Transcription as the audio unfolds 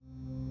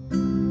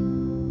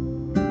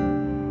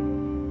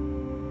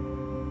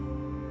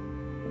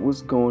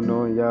What's going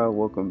on, y'all?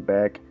 Welcome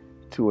back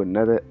to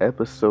another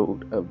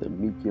episode of the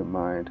Meek Your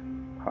Mind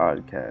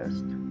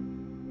podcast.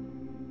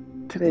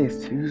 Today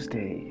is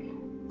Tuesday.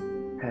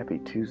 Happy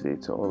Tuesday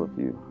to all of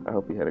you. I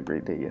hope you had a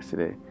great day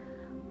yesterday.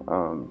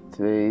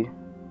 Today,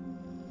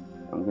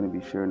 I'm going to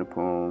be sharing a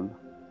poem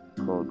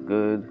called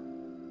Good.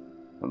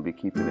 I'm going to be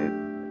keeping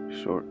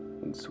it short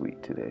and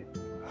sweet today.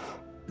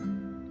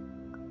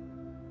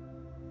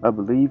 I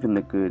believe in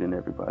the good in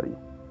everybody,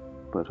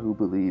 but who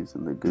believes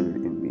in the good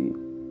in me?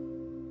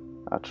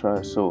 I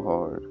try so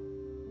hard,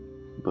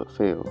 but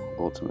fail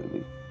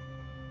ultimately.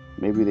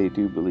 Maybe they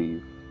do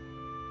believe,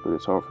 but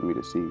it's hard for me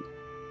to see,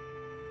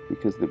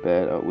 because the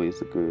bad outweighs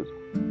the good,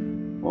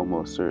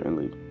 almost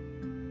certainly.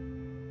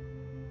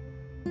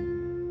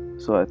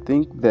 So I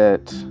think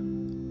that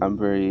I'm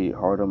very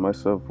hard on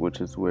myself,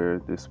 which is where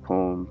this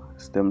poem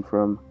stemmed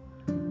from,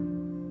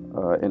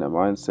 in a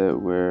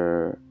mindset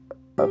where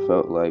I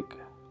felt like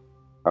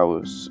I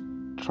was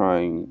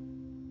trying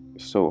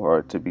so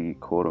hard to be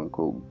quote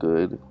unquote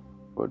good,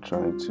 or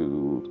trying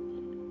to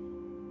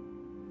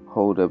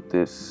hold up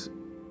this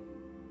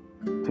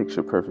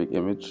picture perfect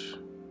image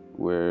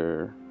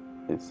where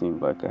it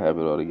seemed like I have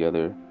it all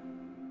together,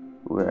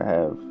 where I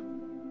have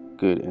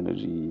good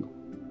energy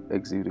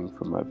exuding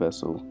from my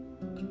vessel,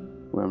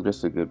 where I'm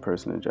just a good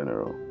person in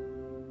general.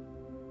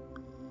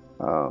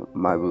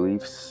 My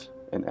beliefs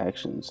and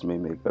actions may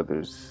make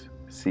others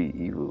see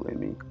evil in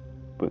me,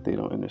 but they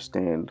don't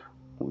understand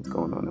what's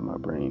going on in my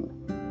brain,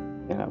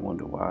 and I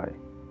wonder why.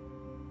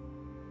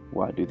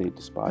 Why do they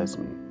despise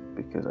me?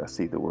 Because I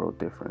see the world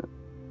different.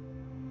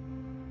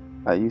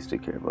 I used to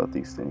care about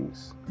these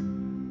things,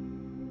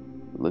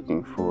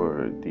 looking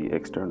for the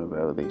external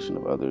validation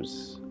of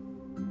others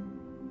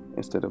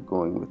instead of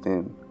going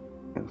within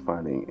and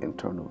finding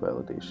internal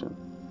validation.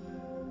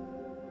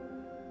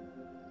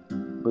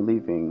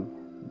 Believing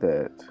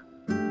that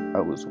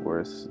I was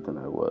worse than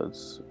I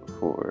was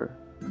for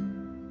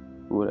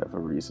whatever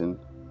reason,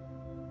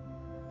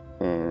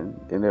 and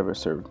it never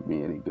served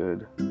me any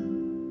good.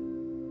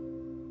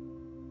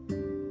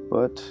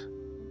 But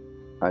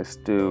I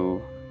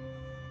still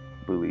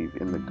believe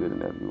in the good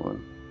in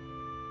everyone,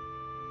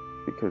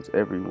 because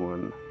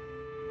everyone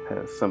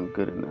has some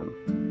good in them,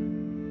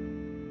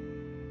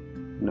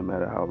 no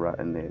matter how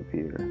rotten they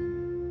appear.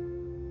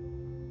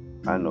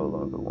 I no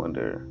longer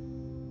wonder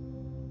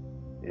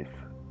if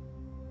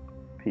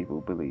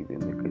people believe in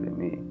the good in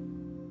me.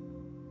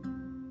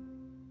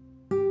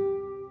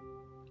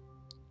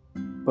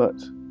 But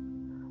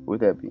with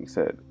that being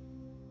said,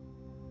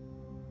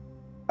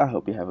 I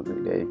hope you have a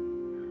great day.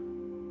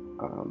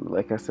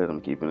 Like I said,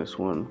 I'm keeping this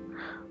one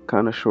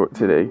kind of short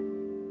today,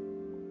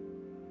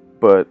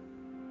 but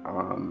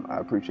I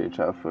appreciate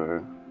y'all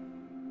for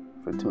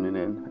tuning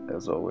in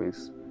as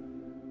always,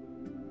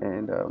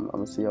 and I'm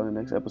gonna see y'all in the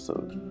next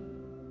episode.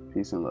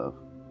 Peace and love.